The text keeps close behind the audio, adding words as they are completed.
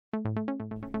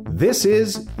This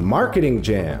is Marketing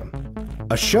Jam,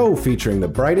 a show featuring the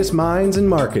brightest minds in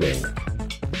marketing.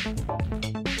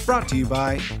 Brought to you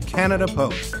by Canada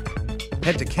Post.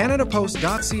 Head to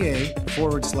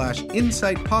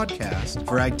canadapost.ca/insight podcast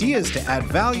for ideas to add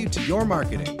value to your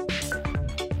marketing.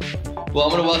 Well,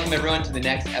 I'm going to welcome everyone to the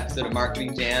next episode of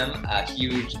Marketing Jam. A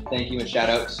huge thank you and shout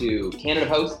out to Canada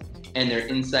Post and their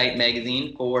Insight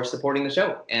magazine for supporting the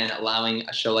show and allowing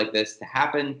a show like this to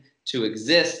happen, to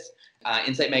exist.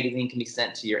 Insight magazine can be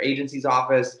sent to your agency's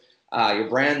office, your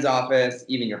brand's office,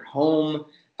 even your home,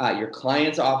 your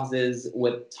clients' offices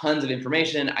with tons of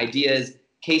information, ideas,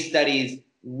 case studies,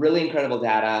 really incredible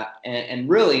data. And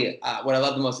really, what I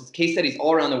love the most is case studies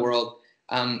all around the world,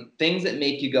 things that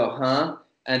make you go, huh?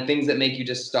 And things that make you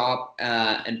just stop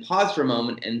and pause for a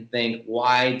moment and think,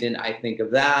 why didn't I think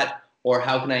of that? Or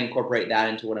how can I incorporate that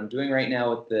into what I'm doing right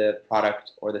now with the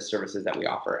product or the services that we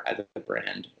offer as a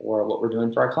brand or what we're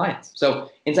doing for our clients? So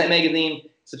Insight Magazine,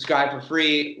 subscribe for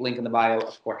free, link in the bio,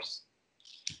 of course.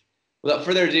 Without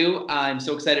further ado, I'm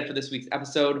so excited for this week's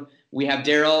episode. We have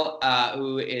Daryl,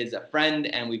 who is a friend,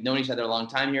 and we've known each other a long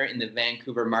time here in the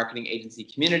Vancouver marketing agency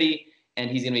community, and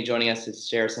he's going to be joining us to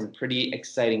share some pretty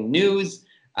exciting news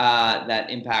that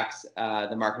impacts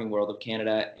the marketing world of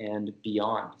Canada and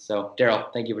beyond. So,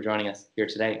 Daryl, thank you for joining us here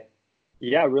today.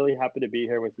 Yeah, really happy to be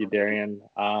here with you, Darian.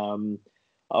 I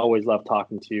always love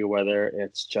talking to you, whether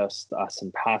it's just us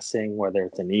in passing, whether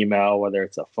it's an email, whether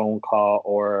it's a phone call,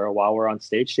 or while we're on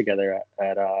stage together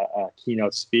at a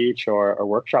keynote speech or a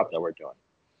workshop that we're doing.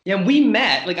 Yeah, we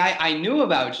met. Like I knew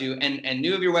about you and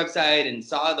knew of your website and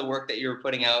saw the work that you were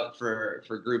putting out for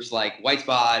groups like White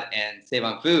Spot and Save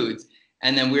on Foods.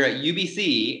 And then we were at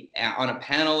UBC on a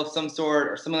panel of some sort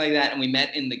or something like that. And we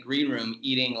met in the green room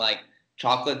eating like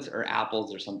chocolates or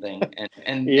apples or something.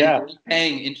 And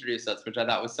Pang introduced us, which I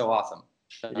thought was so awesome.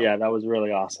 So, yeah, that was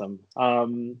really awesome.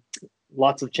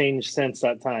 Lots of change since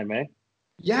that time, eh?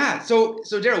 Yeah. So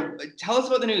Daryl, tell us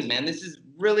about the news, man. This is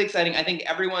really exciting. I think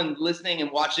everyone listening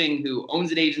and watching who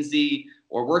owns an agency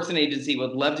or works in an agency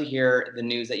would love to hear the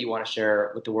news that you want to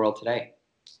share with the world today.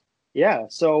 Yeah,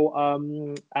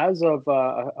 so as of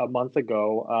a month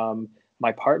ago,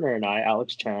 my partner and I,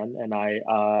 Alex Chan, and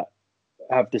I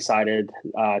have decided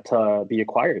to be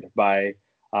acquired by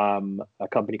a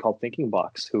company called Thinking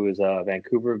Box, who is a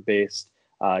Vancouver-based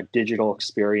digital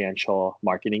experiential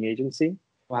marketing agency.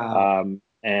 Wow.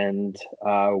 And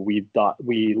we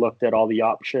looked at all the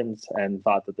options and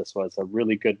thought that this was a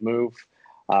really good move.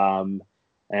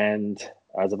 And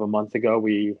as of a month ago,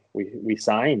 we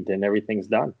signed and everything's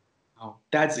done. Oh,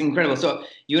 that's incredible. So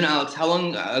you and Alex, how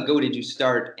long ago did you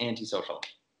start Antisocial?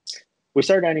 We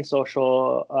started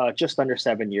Antisocial just under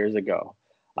 7 years ago.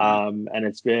 And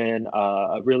it's been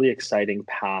a really exciting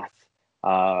path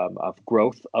of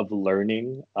growth, of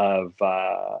learning, of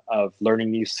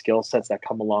learning new skill sets that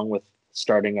come along with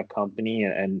starting a company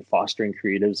and fostering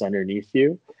creatives underneath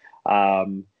you.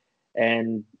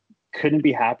 And couldn't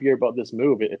be happier about this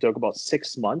move. It took about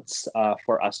 6 months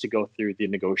for us to go through the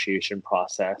negotiation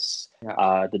process,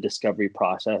 the discovery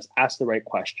process, ask the right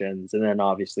questions, and then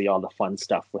obviously all the fun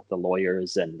stuff with the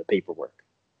lawyers and the paperwork.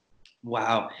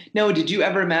 Wow. No, did you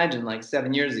ever imagine like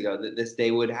 7 years ago that this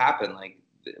day would happen? Like,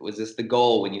 was this the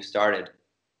goal when you started?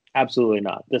 Absolutely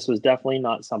not. This was definitely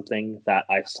not something that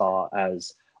I saw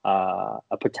as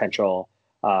a potential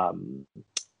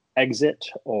exit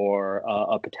or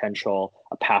a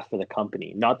path for the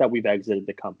company. Not that we've exited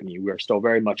the company. We are still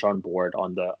very much on board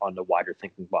on the wider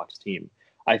Thinking Box team.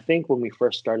 I think when we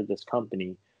first started this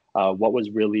company, what was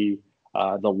really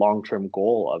the long-term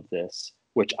goal of this,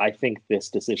 which I think this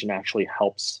decision actually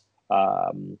helps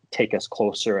take us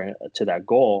closer to that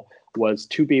goal, was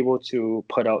to be able to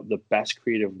put out the best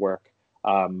creative work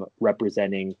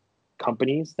representing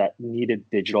companies that needed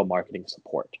digital marketing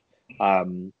support.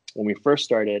 When we first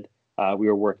started, we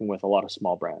were working with a lot of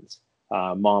small brands,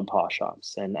 mom and pop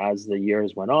shops. And as the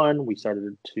years went on, we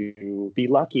started to be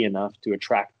lucky enough to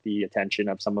attract the attention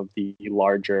of some of the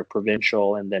larger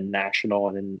provincial and then national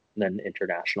and then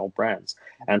international brands.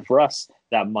 And for us,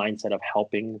 that mindset of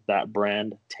helping that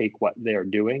brand take what they're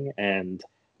doing and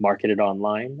market it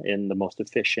online in the most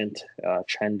efficient,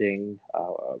 trending,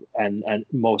 and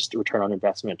most return on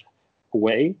investment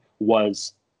way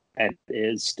was and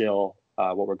is still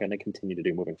what we're going to continue to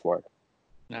do moving forward.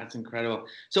 That's incredible.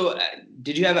 So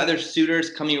did you have other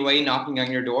suitors coming your way, knocking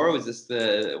on your door? Or was this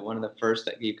one of the first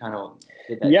that you kind of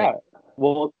did that? Yeah.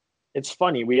 Well, it's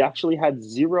funny. We actually had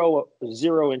zero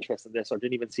interest in this or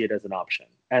didn't even see it as an option.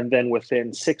 And then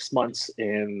within 6 months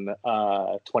in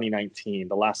 2019,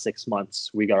 the last 6 months,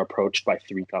 we got approached by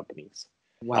 3 companies.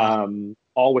 Wow.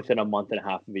 All within a month and a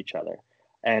half of each other.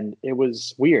 And it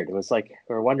was weird. It was like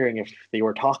we were wondering if they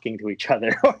were talking to each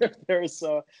other, or if there was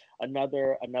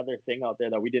another thing out there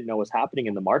that we didn't know was happening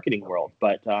in the marketing world.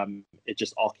 But it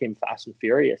just all came fast and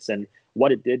furious. And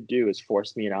what it did do is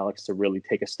force me and Alex to really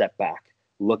take a step back,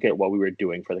 look at what we were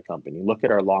doing for the company, look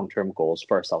at our long-term goals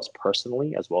for ourselves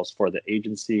personally, as well as for the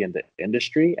agency and the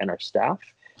industry and our staff,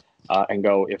 and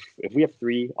go, if we have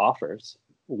 3 offers,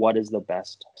 what is the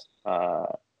best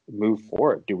move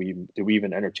forward? Do we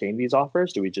even entertain these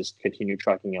offers? Do we just continue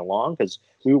trucking along? Because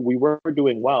we were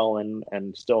doing well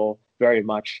and still very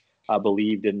much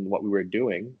believed in what we were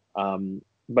doing.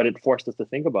 But it forced us to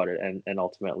think about it, and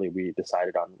ultimately we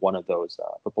decided on one of those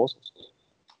proposals.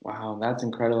 Wow, that's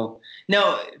incredible.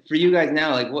 Now, for you guys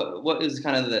now, like what is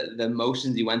kind of the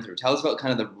emotions you went through? Tell us about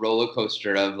kind of the roller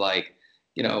coaster of, like,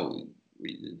 you know,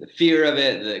 the fear of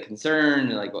it, the concern,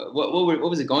 like what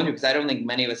was it going through? Because I don't think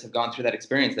many of us have gone through that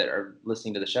experience that are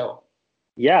listening to the show.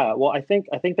 Yeah, well, I think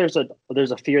there's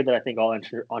a fear that I think all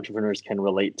entrepreneurs can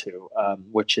relate to,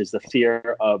 which is the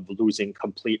fear of losing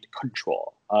complete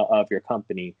control of your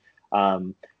company,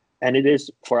 and it is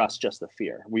for us just the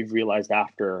fear. We've realized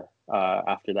after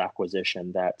the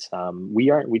acquisition that we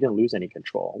didn't lose any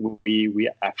control.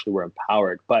 We actually were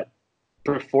empowered, but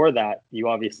before that, you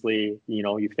obviously,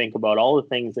 you think about all the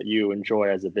things that you enjoy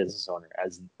as a business owner,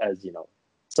 as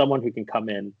someone who can come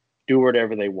in, do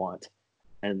whatever they want,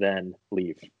 and then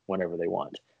leave whenever they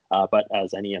want. But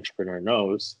as any entrepreneur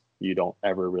knows, you don't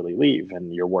ever really leave,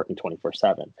 and you're working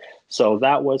 24/7. So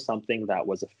that was something that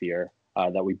was a fear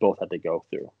that we both had to go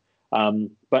through.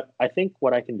 But I think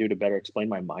what I can do to better explain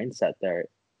my mindset there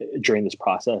during this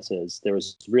process is there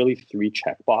was really 3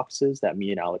 check boxes that me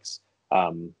and Alex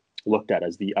looked at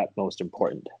as the utmost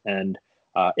important and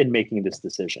in making this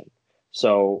decision.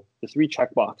 So the 3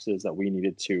 check boxes that we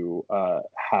needed to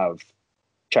have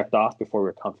checked off before we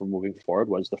were comfortable moving forward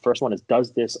was, the first one is,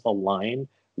 does this align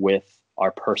with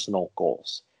our personal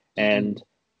goals? And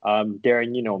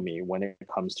Darren, you know me, when it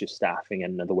comes to staffing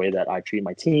and the way that I treat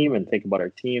my team and think about our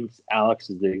teams, Alex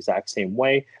is the exact same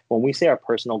way. When we say our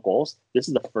personal goals, this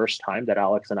is the first time that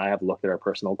Alex and I have looked at our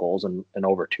personal goals in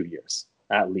over 2 years,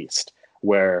 at least,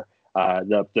 where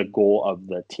the goal of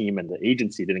the team and the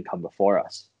agency didn't come before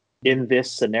us. In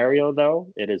this scenario,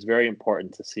 though, it is very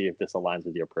important to see if this aligns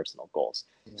with your personal goals.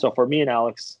 Yeah. So for me and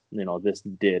Alex, this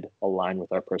did align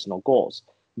with our personal goals.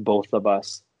 Both of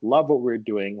us love what we're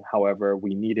doing. However,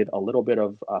 we needed a little bit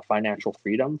of financial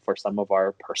freedom for some of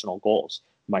our personal goals.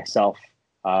 Myself,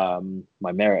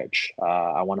 my marriage,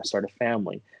 I want to start a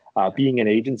family. Being an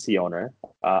agency owner,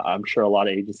 I'm sure a lot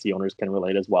of agency owners can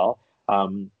relate as well.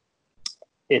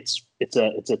 It's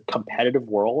a competitive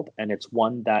world, and it's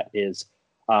one that is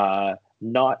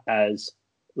not as,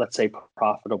 let's say,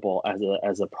 profitable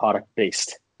as a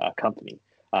product-based company.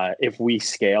 If we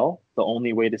scale, the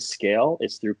only way to scale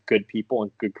is through good people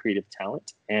and good creative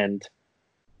talent, and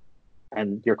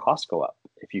your costs go up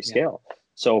if you scale. Yeah.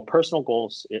 So personal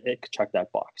goals, it could check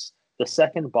that box. The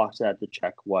second box I had to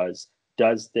check was,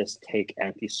 does this take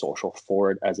Antisocial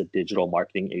forward as a digital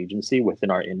marketing agency within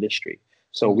our industry?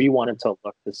 So we wanted to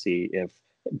look to see if,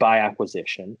 by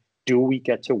acquisition, do we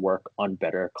get to work on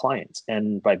better clients?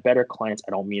 And by better clients,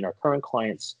 I don't mean our current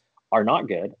clients are not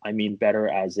good. I mean better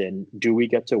as in, do we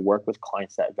get to work with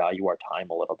clients that value our time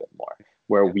a little bit more,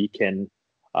 where we can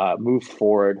move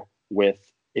forward with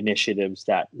initiatives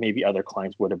that maybe other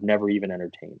clients would have never even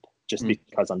entertained, just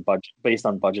because based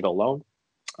on budget alone.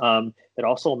 It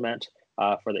also meant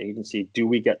for the agency, do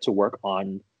we get to work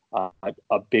on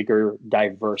a bigger,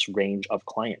 diverse range of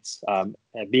clients?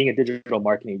 Being a digital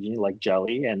marketing agency like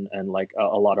Jelly and like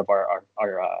a lot of our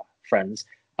friends,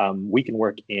 we can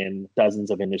work in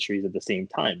dozens of industries at the same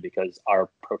time because our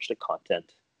approach to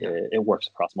content, it works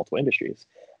across multiple industries.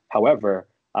 However,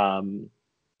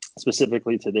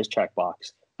 specifically to this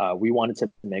checkbox, we wanted to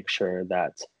make sure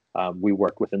that we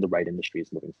work within the right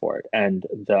industries moving forward. And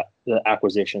the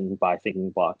acquisition by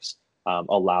Thinking Box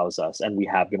allows us, and we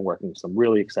have been working with some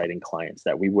really exciting clients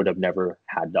that we would have never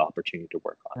had the opportunity to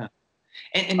work on. Yeah.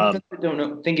 And for those that don't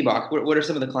know, Thinking Box, what are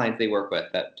some of the clients they work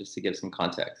with, that just to give some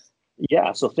context?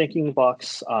 Yeah, so Thinking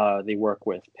Box, they work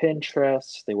with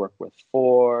Pinterest, they work with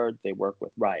Ford, they work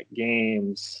with Riot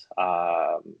Games,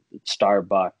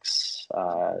 Starbucks,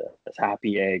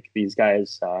 Happy Egg. These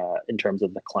guys, in terms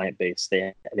of the client base,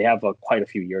 they have quite a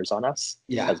few years on us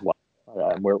as well.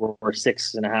 We're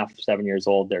 6.5, 7 years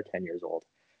old. They're 10 years old.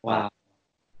 Wow.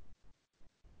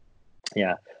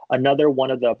 Yeah. Another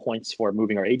one of the points for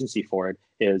moving our agency forward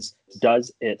is,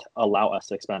 does it allow us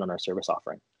to expand on our service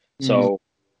offering? So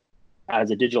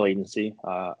as a digital agency,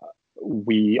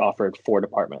 we offered 4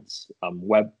 departments: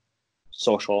 web,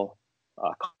 social,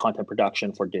 content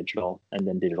production for digital, and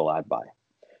then digital ad buy.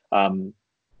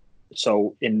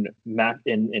 So in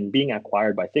being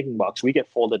acquired by ThinkingBox, we get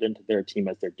folded into their team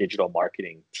as their digital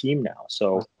marketing team now.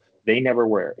 So they never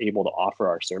were able to offer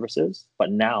our services,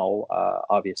 but now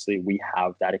obviously we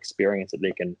have that experience that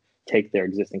they can take their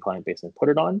existing client base and put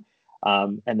it on.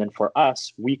 And then for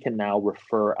us, we can now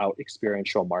refer out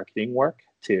experiential marketing work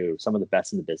to some of the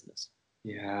best in the business.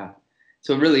 Yeah.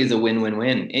 So it really is a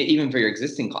win-win-win, even for your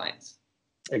existing clients.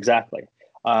 Exactly.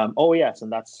 Oh yes,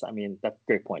 and that's a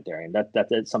great point, Darian.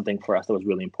 That's something for us that was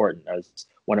really important. As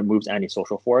when it moves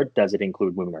Anti-Social forward, does it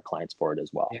include moving our clients forward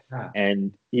as well? Yeah.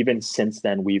 And even since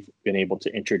then, we've been able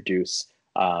to introduce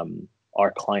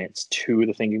our clients to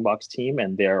the ThinkingBox team,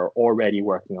 and they're already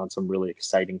working on some really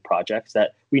exciting projects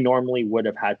that we normally would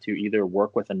have had to either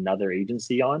work with another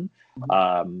agency on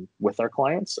with our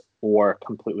clients or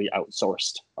completely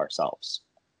outsourced ourselves.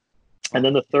 And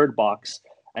then the third box,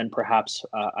 and perhaps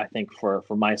I think for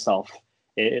myself,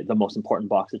 the most important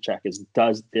box to check is,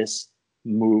 does this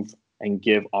move and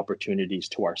give opportunities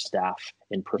to our staff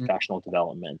in professional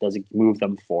development? Does it move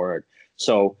them forward?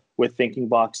 So with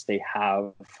ThinkingBox, they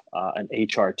have an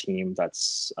HR team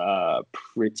that's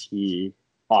pretty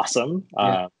awesome.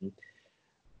 Yeah.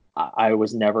 I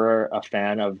was never a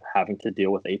fan of having to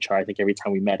deal with HR. I think every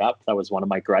time we met up, that was one of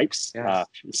my gripes. Yes.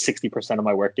 60% of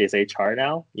my workday is HR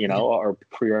now, or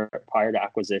prior to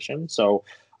acquisition. So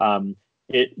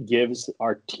it gives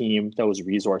our team those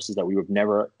resources that we would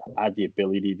never had the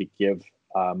ability to give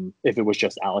if it was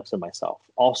just Alex and myself.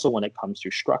 Also, when it comes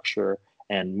to structure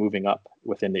and moving up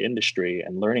within the industry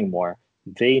and learning more,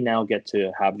 they now get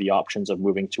to have the options of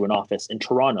moving to an office in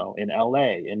Toronto, in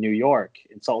LA, in New York,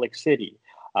 in Salt Lake City.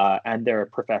 And their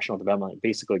professional development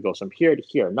basically goes from here to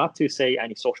here. Not to say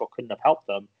Anti-Social couldn't have helped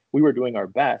them. We were doing our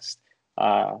best,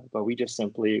 but we just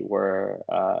simply were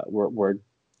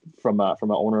from an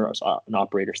owner, an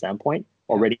operator standpoint,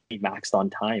 already maxed on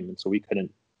time, and so we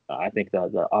couldn't. I think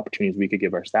the opportunities we could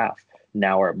give our staff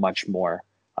now are much more,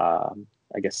 have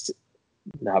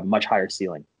a much higher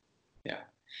ceiling. Yeah.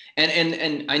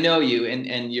 And I know you,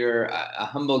 and you're a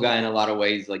humble guy in a lot of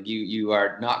ways. Like you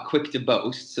are not quick to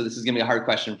boast. So this is gonna be a hard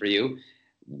question for you.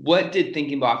 What did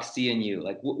ThinkingBox see in you?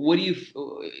 Like, what do you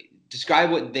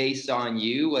describe what they saw in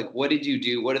you? Like, what did you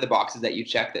do? What are the boxes that you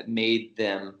checked that made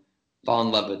them fall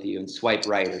in love with you and swipe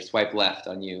right or swipe left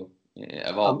on you?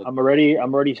 I'm already.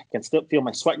 I can still feel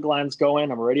my sweat glands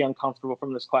going. I'm already uncomfortable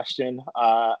from this question.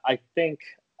 I think.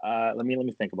 Let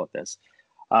me think about this.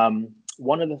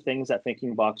 One of the things that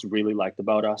ThinkingBox really liked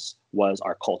about us was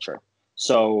our culture.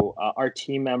 So our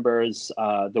team members,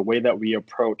 the way that we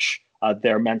approach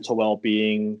their mental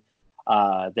well-being,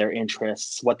 their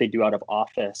interests, what they do out of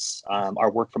office,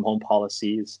 our work from home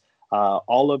policies,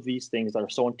 all of these things that are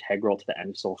so integral to the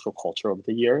Anti-Social culture over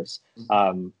the years.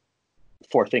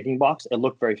 For ThinkingBox, it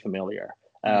looked very familiar.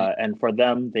 And for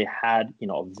them, they had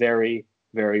a very,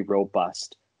 very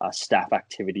robust staff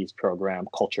activities program,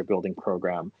 culture building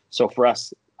program. So for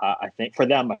us, I think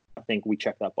we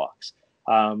check that box.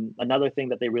 Another thing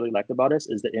that they really liked about us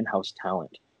is the in-house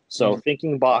talent. So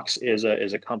ThinkingBox is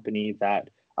a company that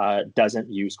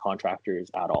doesn't use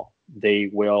contractors at all. They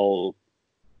will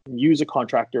use a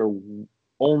contractor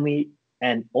only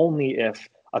if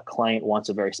a client wants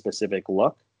a very specific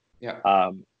look. Yeah.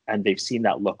 And they've seen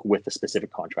that look with a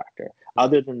specific contractor.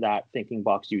 Other than that,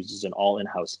 ThinkingBox uses an all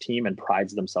in-house team and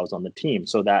prides themselves on the team,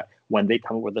 so that when they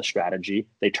come up with a strategy,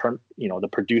 the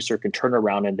producer can turn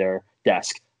around in their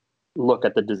desk, look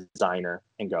at the designer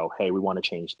and go, hey, we want to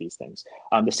change these things.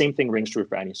 The same thing rings true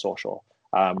for Anti-Social.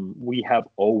 We have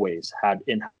always had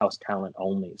in-house talent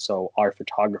only. So our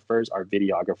photographers, our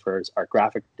videographers, our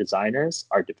graphic designers,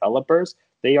 our developers,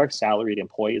 they are salaried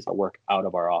employees that work out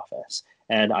of our office.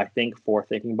 And I think for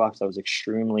ThinkingBox, that was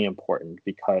extremely important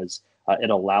because it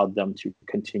allowed them to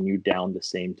continue down the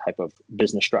same type of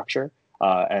business structure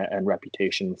and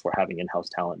reputation for having in-house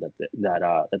talent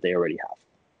that they already have.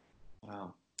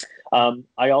 Wow.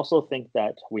 I also think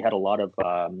that we had a lot of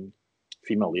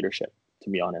female leadership, to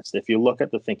be honest. If you look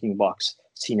at the ThinkingBox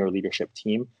senior leadership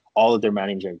team, all of their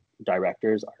managing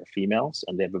directors are females,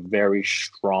 and they have a very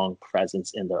strong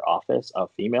presence in their office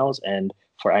of females. And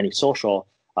for Anti-Social,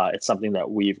 it's something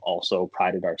that we've also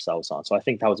prided ourselves on. So I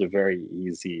think that was a very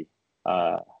easy,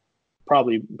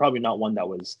 probably not one that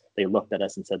was, they looked at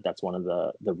us and said, that's one of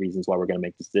the reasons why we're going to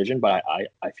make this decision. But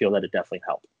I feel that it definitely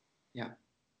helped. Yeah.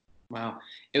 Wow.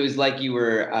 It was like you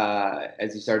were,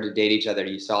 as you started to date each other,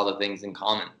 you saw the things in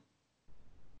common.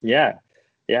 Yeah,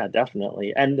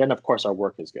 definitely. And then, of course, our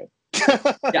work is good.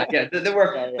 Yeah, the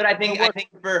work. Yeah. But I think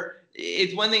for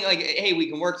it's one thing like, hey, we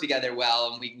can work together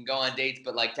well and we can go on dates,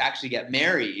 but like to actually get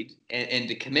married and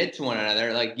to commit to one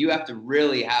another, like you have to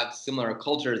really have similar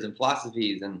cultures and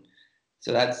philosophies, and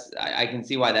so that's I can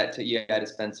see why you had to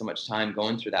spend so much time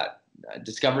going through that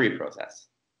discovery process.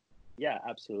 Yeah,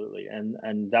 absolutely.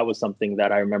 And that was something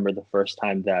that I remember the first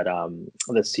time that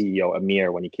the CEO,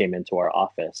 Amir, when he came into our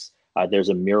office, there's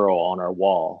a mural on our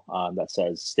wall that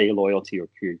says, "Stay loyal to your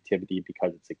creativity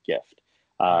because it's a gift."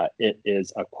 It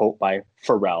is a quote by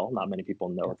Pharrell. Not many people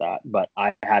know that, but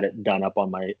I had it done up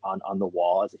on on the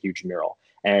wall as a huge mural.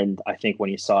 And I think when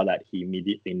he saw that, he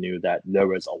immediately knew that there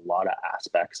was a lot of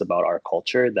aspects about our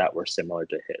culture that were similar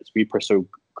to his. We pursue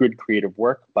good creative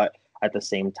work, but at the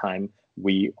same time,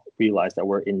 we realize that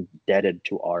we're indebted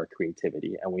to our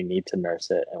creativity and we need to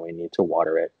nurse it and we need to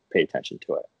water it, pay attention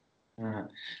to it.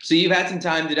 So you've had some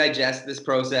time to digest this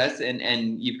process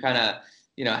and you've kind of,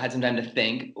 had some time to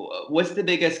think. What's the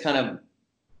biggest kind of,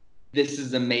 this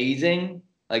is amazing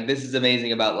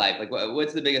about life? Like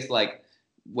what's the biggest, like,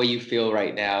 way you feel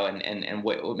right now and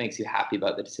what makes you happy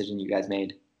about the decision you guys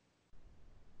made?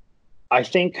 I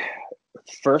think the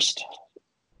first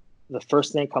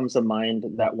thing that comes to mind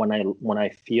that when I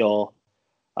feel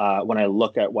when I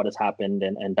look at what has happened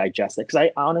and digest it, because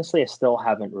I still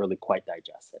haven't really quite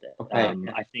digested it. Okay.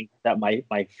 I think that my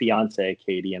fiance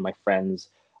Katie and my friends,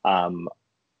 I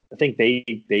think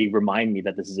they remind me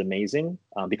that this is amazing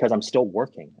because I'm still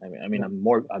working. I mean I'm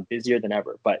busier than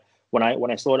ever. But when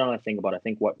I slow down and think about it, I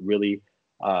think what really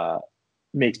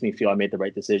makes me feel I made the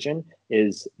right decision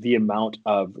is the amount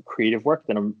of creative work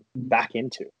that I'm back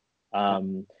into.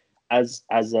 As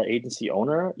an agency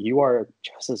owner, you are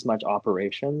just as much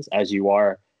operations as you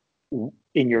are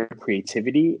in your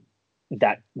creativity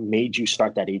that made you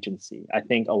start that agency. I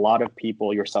think a lot of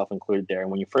people, yourself included there, and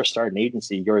when you first start an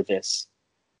agency, you're this,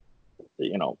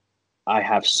 I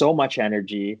have so much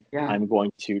energy. Yeah. I'm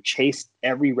going to chase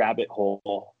every rabbit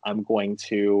hole. I'm going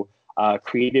to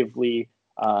creatively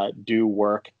do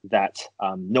work that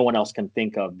no one else can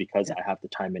think of because I have the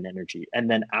time and energy. And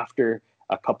then after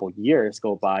a couple years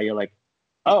go by, you're like,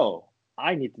 oh,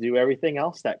 I need to do everything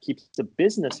else that keeps the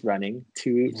business running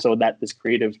so that this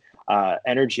creative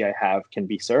energy I have can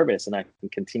be serviced and I can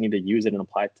continue to use it and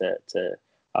apply it to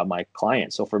my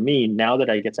clients. So for me, now that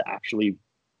I get to actually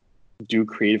do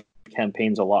creative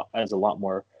campaigns a lot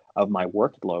more of my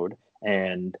workload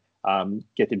and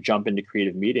get to jump into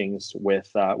creative meetings with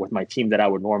my team that I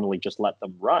would normally just let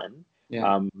them run,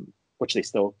 which they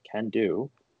still can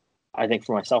do. I think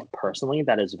for myself personally,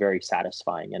 that is very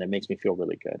satisfying and it makes me feel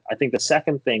really good. I think the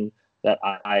second thing that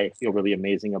I feel really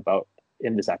amazing about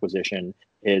in this acquisition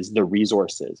is the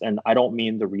resources. And I don't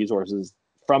mean the resources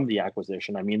from the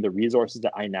acquisition. I mean the resources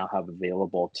that I now have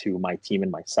available to my team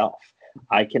and myself.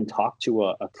 I can talk to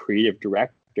a creative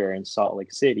director in Salt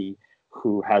Lake City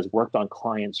who has worked on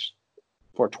clients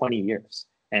for 20 years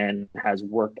and has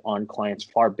worked on clients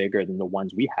far bigger than the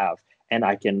ones we have. And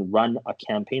I can run a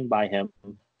campaign by him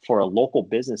for a local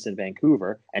business in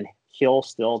Vancouver, and he'll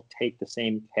still take the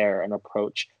same care and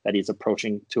approach that he's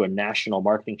approaching to a national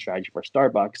marketing strategy for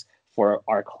Starbucks for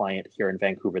our client here in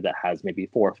Vancouver that has maybe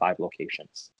 4 or 5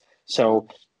 locations. So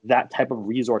that type of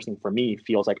resourcing for me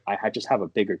feels like I just have a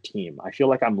bigger team. I feel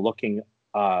like I'm looking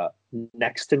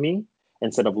next to me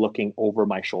instead of looking over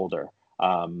my shoulder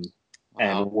and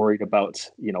worried about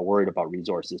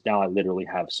resources. Now I literally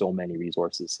have so many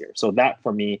resources here. So that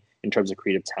for me, in terms of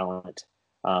creative talent,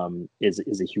 is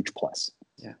a huge plus.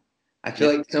 Yeah. I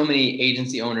feel like so many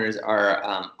agency owners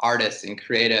are artists and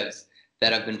creatives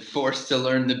that have been forced to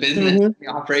learn the business, the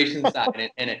operations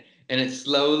side, and it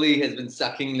slowly has been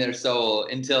sucking their soul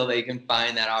until they can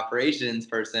find that operations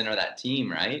person or that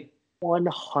team, right?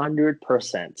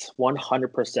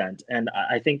 100%. And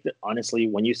I think that honestly,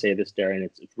 when you say this, Darren,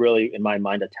 it's really, in my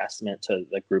mind, a testament to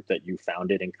the group that you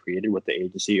founded and created with the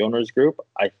Agency Owners Group.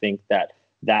 I think that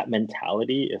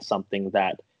mentality is something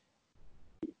that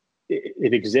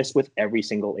it exists with every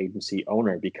single agency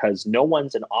owner because no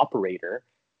one's an operator.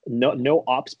 No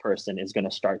ops person is going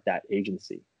to start that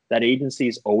agency. That agency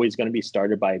is always going to be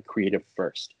started by a creative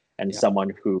first and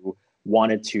someone who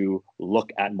wanted to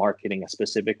look at marketing a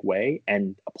specific way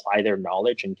and apply their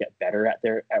knowledge and get better at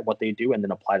what they do, and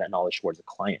then apply that knowledge towards a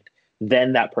client.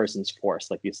 Then that person's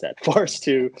forced, like you said,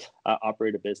 to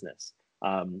operate a business.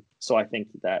 So I think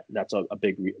that's a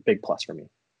big plus for me.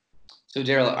 So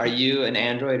Daryl, are you an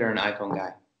Android or an iPhone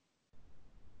guy?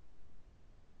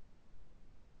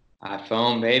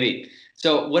 iPhone, baby.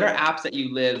 So what are apps that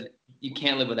you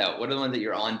can't live without? What are the ones that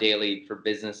you're on daily for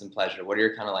business and pleasure? What are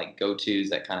your kind of like go-tos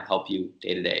that kind of help you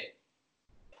day to day?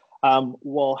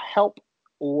 Well, help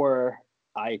or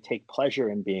I take pleasure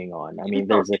in being on. I mean,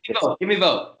 Give me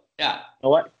both. Yeah. You know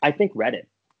what? I think Reddit,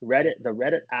 the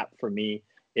Reddit app for me,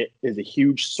 it is a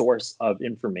huge source of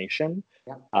information,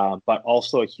 but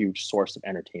also a huge source of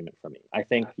entertainment for me. I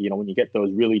think, when you get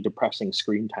those really depressing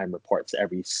screen time reports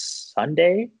every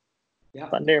Sunday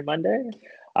or Monday,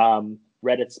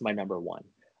 Reddit's my number one.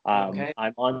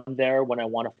 I'm on there when I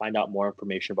want to find out more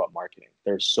information about marketing.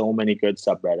 There's so many good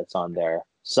subreddits on there,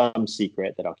 some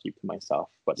secret that I'll keep to myself,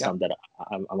 but some that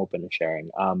I'm open to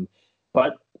sharing.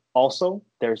 But also,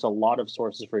 there's a lot of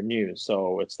sources for news.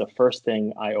 So it's the first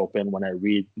thing I open when I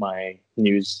read my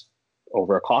news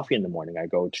over a coffee in the morning. I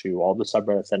go to all the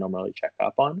subreddits I normally check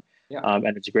up on.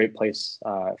 And it's a great place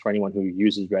for anyone who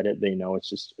uses Reddit. They know it's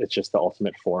just the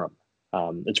ultimate forum.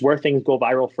 It's where things go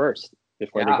viral first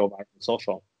before they go viral on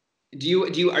social.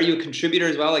 Are you a contributor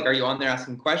as well? Like, are you on there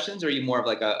asking questions, or are you more of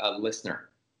like a listener?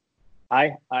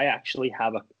 I actually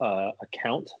have a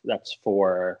account that's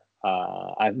for.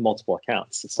 I have multiple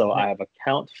accounts. So I have an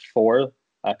account for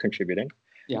contributing.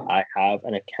 I have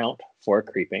an account for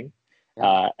creeping.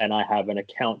 And I have an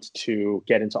account to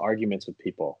get into arguments with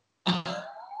people.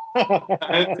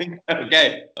 Okay.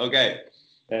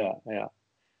 Yeah.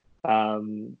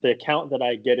 The account that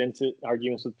I get into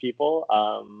arguments with people,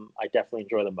 I definitely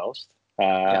enjoy the most.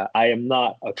 I am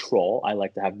not a troll. I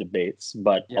like to have debates,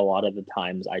 but a lot of the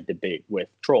times I debate with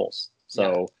trolls.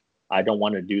 So I don't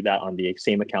want to do that on the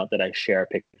same account that I share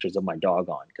pictures of my dog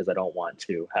on, because I don't want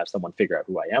to have someone figure out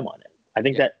who I am on it. I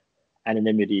think that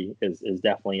anonymity is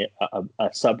definitely a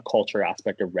subculture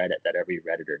aspect of Reddit that every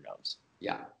Redditor knows.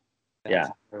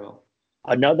 That's cool.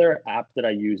 Another app that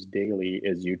I use daily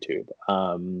is YouTube.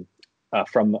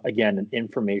 From, again, an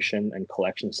information and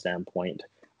collection standpoint,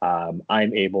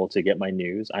 I'm able to get my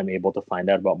news. I'm able to find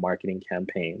out about marketing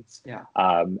campaigns.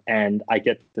 And I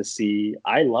get to see,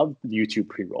 I love YouTube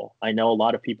pre-roll. I know a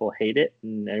lot of people hate it,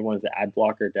 and anyone with an ad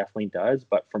blocker definitely does.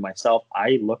 But for myself,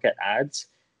 I look at ads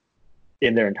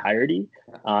in their entirety.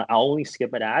 I'll only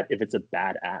skip an ad if it's a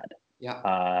bad ad.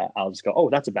 I'll just go, oh,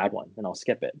 that's a bad one, and I'll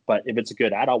skip it. But if it's a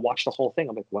good ad, I'll watch the whole thing.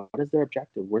 I'm like, what is their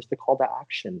objective? Where's the call to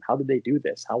action? How did they do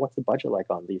this? What's the budget like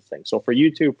on these things? So for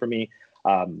YouTube, for me,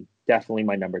 definitely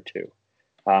my number two.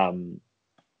 I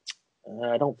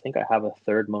don't think I have a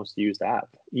third most used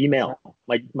app. Email,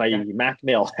 my Mac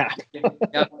Mail app.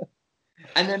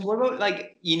 And then what about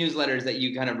like e-newsletters that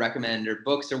you kind of recommend, or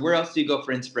books, or where else do you go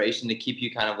for inspiration to keep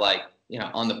you kind of like,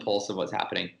 on the pulse of what's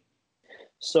happening?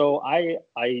 So I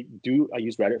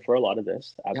use Reddit for a lot of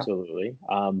this, absolutely.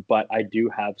 But I do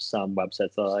have some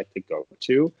websites that I like to go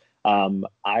to.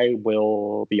 I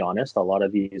will be honest, a lot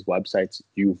of these websites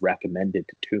you've recommended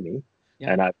to me,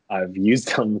 and I've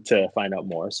used them to find out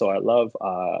more. So I love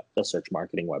the Search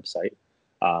Marketing website.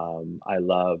 I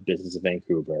love Business of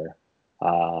Vancouver.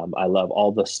 I love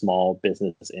all the small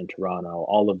business in Toronto,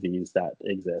 all of these that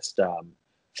exist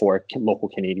for local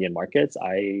Canadian markets.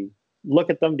 I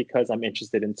look at them because I'm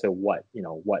interested into what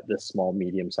the small,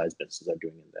 medium-sized businesses are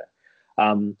doing in there.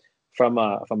 From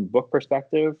a book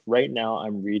perspective, right now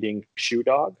I'm reading Shoe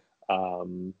Dog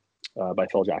by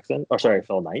Phil Jackson. Oh, sorry,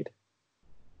 Phil Knight.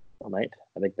 Phil Knight.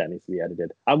 I think that needs to be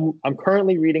edited. I'm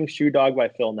currently reading Shoe Dog by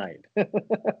Phil Knight. It's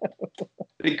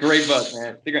a great book,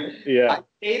 man. I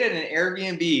stayed at an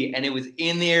Airbnb, and it was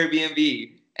in the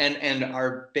Airbnb. And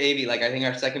our baby, like I think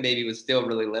our second baby, was still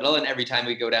really little. And every time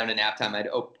we go down to nap time, I'd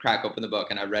crack open the book,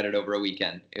 and I read it over a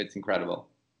weekend. It's incredible.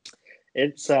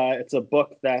 It's a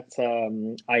book that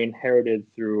I inherited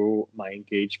through my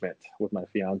engagement with my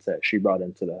fiance. She brought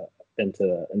into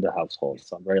the household,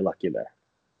 so I'm very lucky there.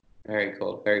 Very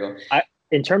cool. Very cool.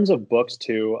 In terms of books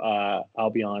too, I'll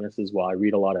be honest as well. I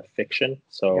read a lot of fiction,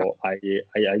 so I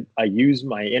use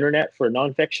my internet for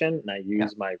nonfiction, and I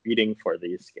use my reading for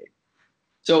the escape.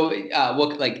 So,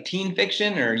 what, like teen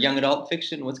fiction or young adult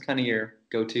fiction? What's kind of your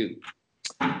go-to?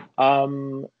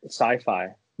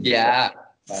 Sci-fi. Yeah.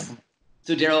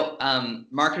 So, Daryl,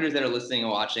 marketers that are listening and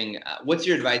watching, what's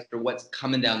your advice for what's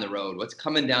coming down the road? What's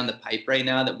coming down the pipe right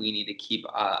now that we need to keep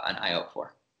an eye out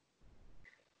for?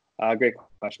 Great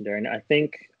question, Darren. I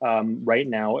think right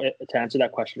now, to answer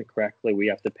that question correctly, we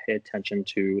have to pay attention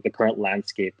to the current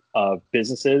landscape of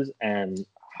businesses and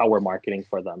how we're marketing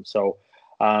for them. So,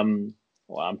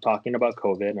 I'm talking about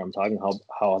COVID, and I'm talking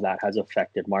how that has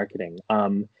affected marketing.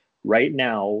 Right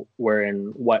now, we're in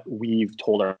what we've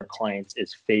told our clients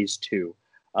is phase 2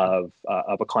 of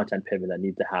a content pivot that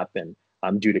needs to happen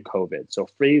due to COVID. So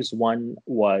phase 1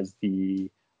 was the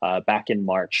back in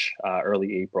March,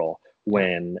 early April,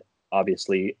 when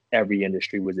obviously every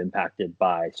industry was impacted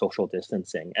by social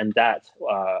distancing. And that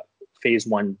phase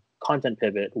 1 content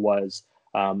pivot was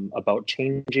about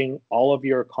changing all of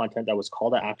your content that was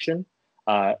call to action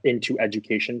into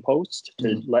education posts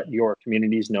to let your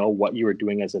communities know what you are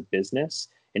doing as a business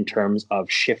in terms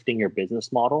of shifting your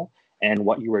business model and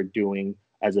what you are doing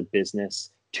as a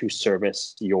business to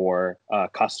service your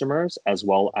customers, as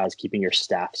well as keeping your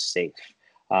staff safe.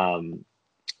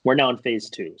 We're now in phase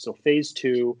 2. So phase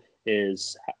 2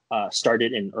 is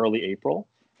started in early April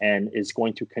and is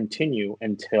going to continue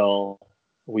until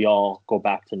we all go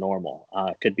back to normal.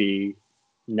 Could be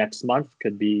next month,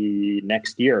 could be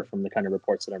next year from the kind of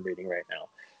reports that I'm reading right now.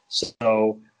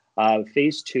 So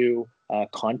phase 2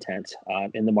 content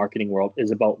in the marketing world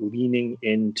is about leaning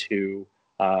into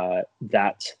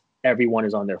that everyone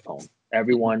is on their phone.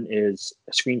 Everyone is,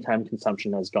 screen time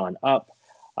consumption has gone up.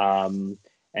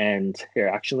 And here,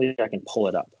 actually, I can pull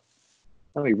it up.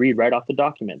 Let me read right off the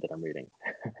document that I'm reading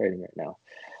right now.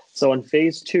 So in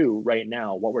phase 2 right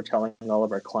now, what we're telling all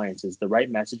of our clients is the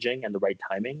right messaging and the right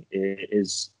timing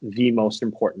is the most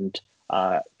important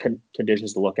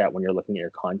conditions to look at when you're looking at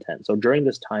your content. So during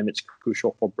this time, it's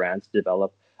crucial for brands to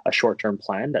develop a short-term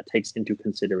plan that takes into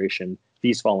consideration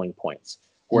these following points.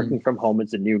 Working from home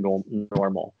is the new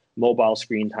normal. Mobile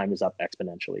screen time is up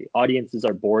exponentially. Audiences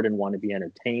are bored and want to be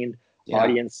entertained.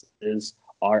 Audiences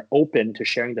are open to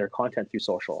sharing their content through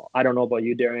social. I don't know about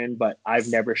you, Darian, but I've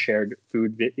never shared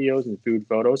food videos and food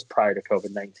photos prior to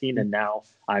COVID-19, and now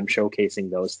I'm showcasing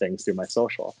those things through my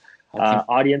social.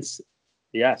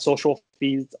 Social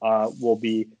feeds will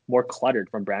be more cluttered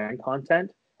from brand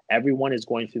content. Everyone is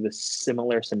going through the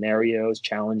similar scenarios,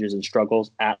 challenges, and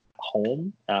struggles at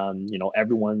home.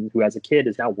 Everyone who has a kid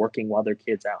is now working while their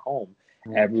kid's at home.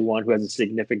 Everyone who has a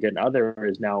significant other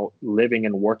is now living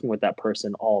and working with that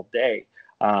person all day.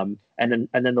 And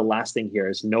then the last thing here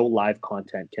is no live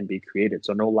content can be created.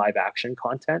 So no live action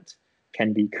content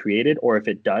can be created, or if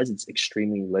it does, it's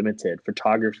extremely limited.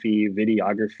 Photography,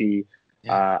 videography.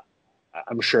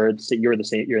 I'm sure you're in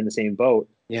the same boat.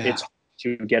 It's hard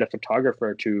to get a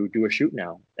photographer to do a shoot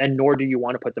now, and nor do you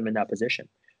want to put them in that position.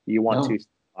 You want to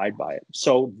abide by it.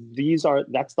 So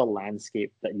that's the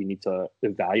landscape that you need to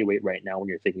evaluate right now when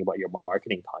you're thinking about your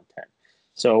marketing content.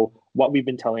 So what we've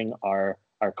been telling our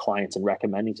clients and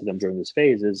recommending to them during this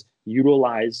phase is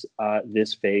utilize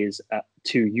this phase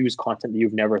to use content that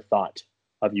you've never thought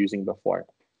of using before.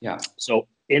 So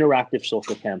interactive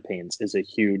social campaigns is a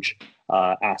huge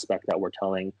aspect that we're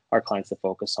telling our clients to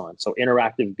focus on. So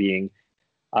interactive being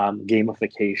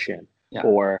gamification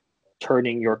or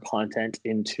turning your content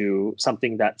into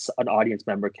something that an audience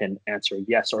member can answer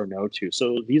yes or no to.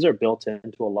 So these are built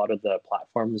into a lot of the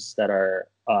platforms that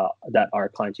our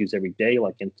clients use every day,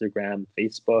 like Instagram,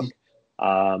 Facebook.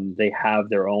 They have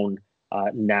their own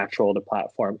natural to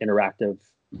platform interactive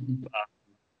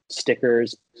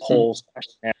stickers, polls,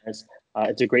 questionnaires.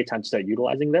 It's a great time to start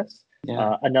utilizing this.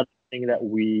 Another thing that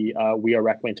we are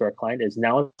recommending to our client is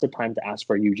now is the time to ask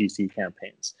for UGC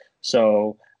campaigns.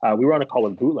 So we were on a call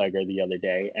with Bootlegger the other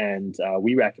day, and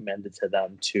we recommended to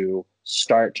them to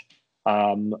start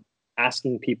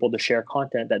asking people to share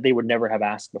content that they would never have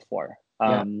asked before.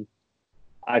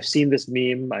 I've seen this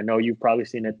meme. I know you've probably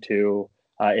seen it too.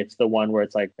 It's the one where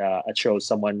it's like it shows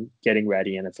someone getting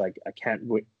ready, and it's like, I can't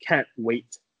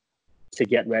wait to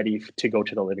get ready to go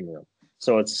to the living room.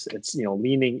 So it's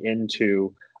leaning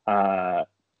into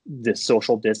the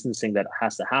social distancing that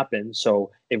has to happen. So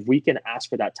if we can ask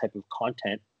for that type of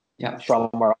content from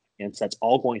our audience that's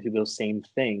all going through those same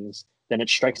things, then it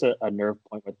strikes a nerve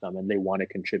point with them and they want to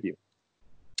contribute.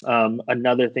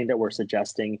 Another thing that we're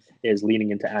suggesting is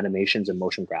leaning into animations and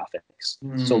motion graphics.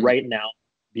 So right now,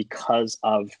 because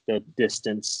of the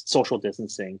social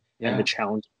distancing and the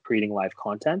challenge of creating live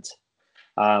content,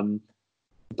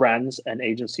 brands and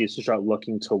agencies to start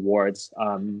looking towards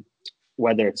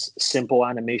whether it's simple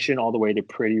animation all the way to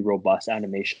pretty robust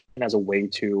animation as a way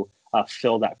to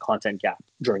fill that content gap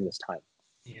during this time.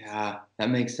 Yeah, that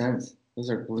makes sense.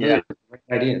 Those are really great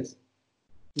ideas.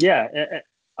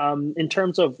 In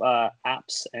terms of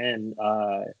apps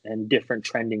and different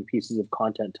trending pieces of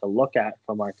content to look at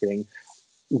for marketing,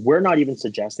 we're not even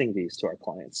suggesting these to our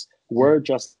clients. We're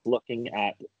just looking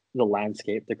at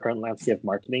the current landscape of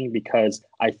marketing, because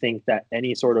I think that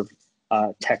any sort of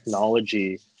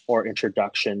technology or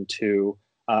introduction to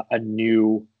a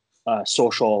new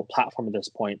social platform at this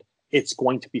point, it's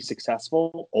going to be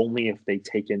successful only if they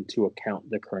take into account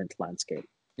the current landscape.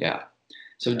 Yeah.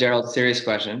 So Daryl, serious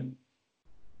question.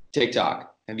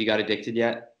 TikTok, have you got addicted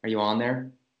yet? Are you on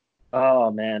there?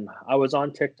 Oh man, I was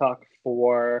on TikTok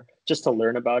just to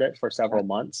learn about it for several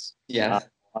months. Yes.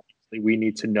 Obviously, we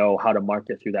need to know how to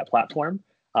market through that platform.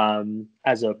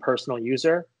 As a personal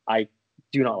user, I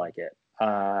do not like it.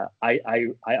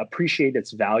 I appreciate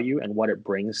its value and what it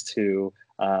brings to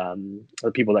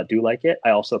the people that do like it. I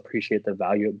also appreciate the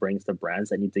value it brings to brands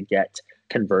that need to get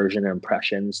conversion and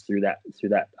impressions through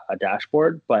that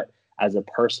dashboard. But as a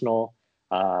personal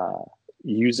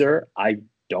user, I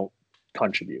don't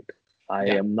contribute. I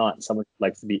am not someone who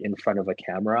likes to be in front of a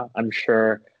camera. I'm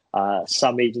sure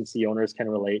some agency owners can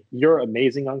relate. You're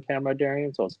amazing on camera,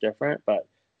 Darian, so it's different. But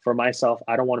for myself,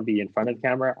 I don't want to be in front of the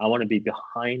camera. I want to be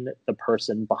behind the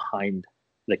person behind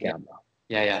the camera.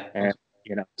 Yeah. And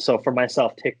so for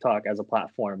myself, TikTok as a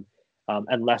platform,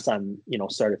 unless I'm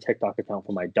start a TikTok account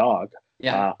for my dog,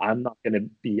 I'm not going to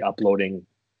be uploading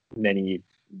many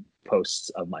posts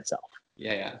of myself.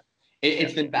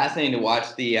 It's been fascinating to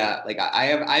watch the I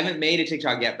haven't made a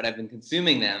TikTok yet, but I've been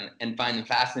consuming them and find them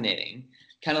fascinating.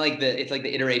 Kind of like it's like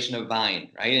the iteration of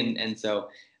Vine, right? And so,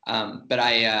 but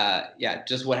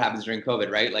just what happens during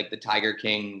COVID, right? Like the Tiger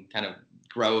King kind of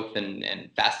growth and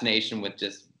fascination with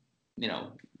just,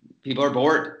 people are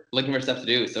bored looking for stuff to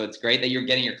do. So it's great that you're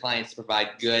getting your clients to provide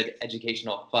good,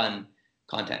 educational, fun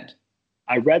content.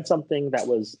 I read something that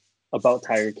was about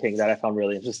Tiger King that I found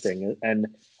really interesting, and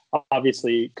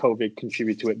obviously COVID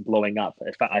contributed to it blowing up.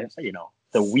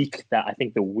 The week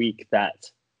that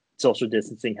social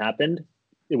distancing happened,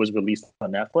 it was released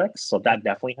on Netflix, so that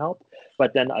definitely helped.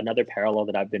 But then another parallel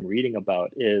that I've been reading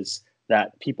about is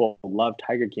that people love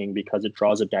Tiger King because it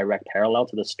draws a direct parallel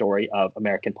to the story of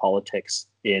American politics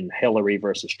in Hillary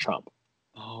versus Trump.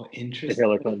 Oh, interesting. The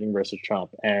Hillary Clinton versus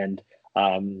Trump, and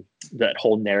that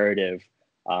whole narrative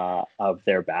of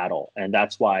their battle. And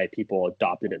that's why people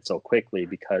adopted it so quickly,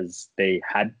 because they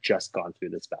had just gone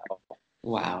through this battle.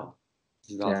 Wow.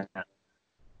 This is awesome. Yeah.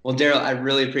 Well, Daryl, I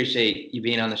really appreciate you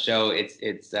being on the show.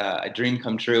 It's a dream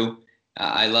come true.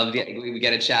 I love we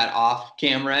get a chat off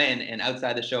camera and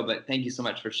outside the show, but thank you so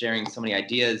much for sharing so many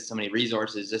ideas, so many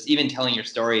resources, just even telling your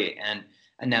story and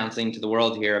announcing to the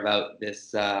world here about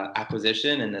this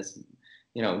acquisition and this,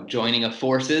 joining of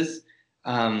forces.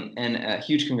 And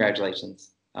huge congratulations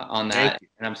on that.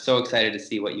 And I'm so excited to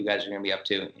see what you guys are going to be up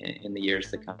to in the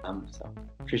years to come. So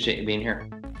appreciate you being here.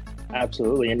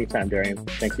 Absolutely. Anytime, Darian.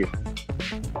 Thank you.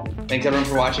 Thanks everyone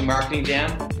for watching Marketing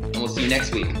Jam, and we'll see you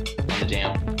next week on the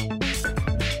Jam.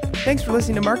 Thanks for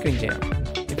listening to Marketing Jam.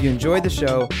 If you enjoyed the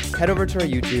show, head over to our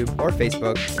YouTube or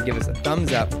Facebook and give us a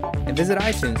thumbs up, and visit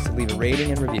iTunes to leave a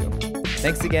rating and review.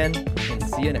 Thanks again, and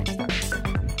see you next time.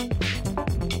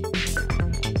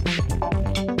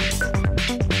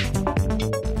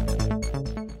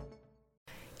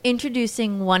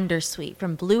 Introducing Wondersuite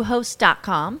from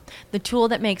Bluehost.com, the tool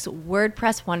that makes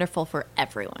WordPress wonderful for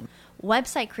everyone.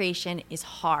 Website creation is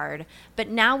hard, but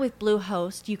now with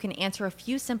Bluehost, you can answer a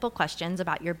few simple questions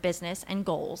about your business and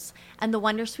goals, and the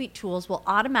Wondersuite tools will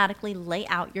automatically lay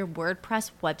out your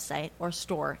WordPress website or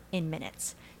store in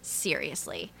minutes.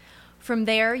 Seriously. From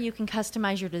there, you can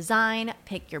customize your design,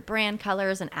 pick your brand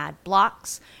colors, and add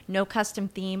blocks. No custom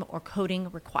theme or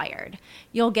coding required.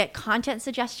 You'll get content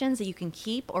suggestions that you can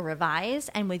keep or revise,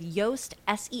 and with Yoast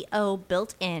SEO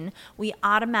built in, we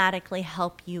automatically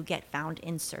help you get found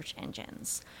in search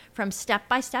engines. From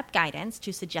step-by-step guidance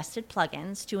to suggested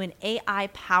plugins to an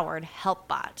AI-powered help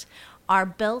bot, our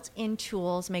built-in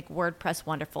tools make WordPress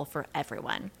wonderful for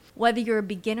everyone. Whether you're a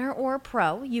beginner or a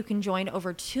pro, you can join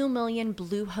over 2 million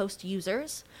Bluehost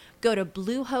users. Go to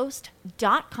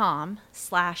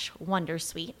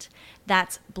bluehost.com/wondersuite.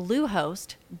 That's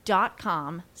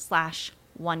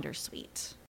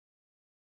bluehost.com/wondersuite.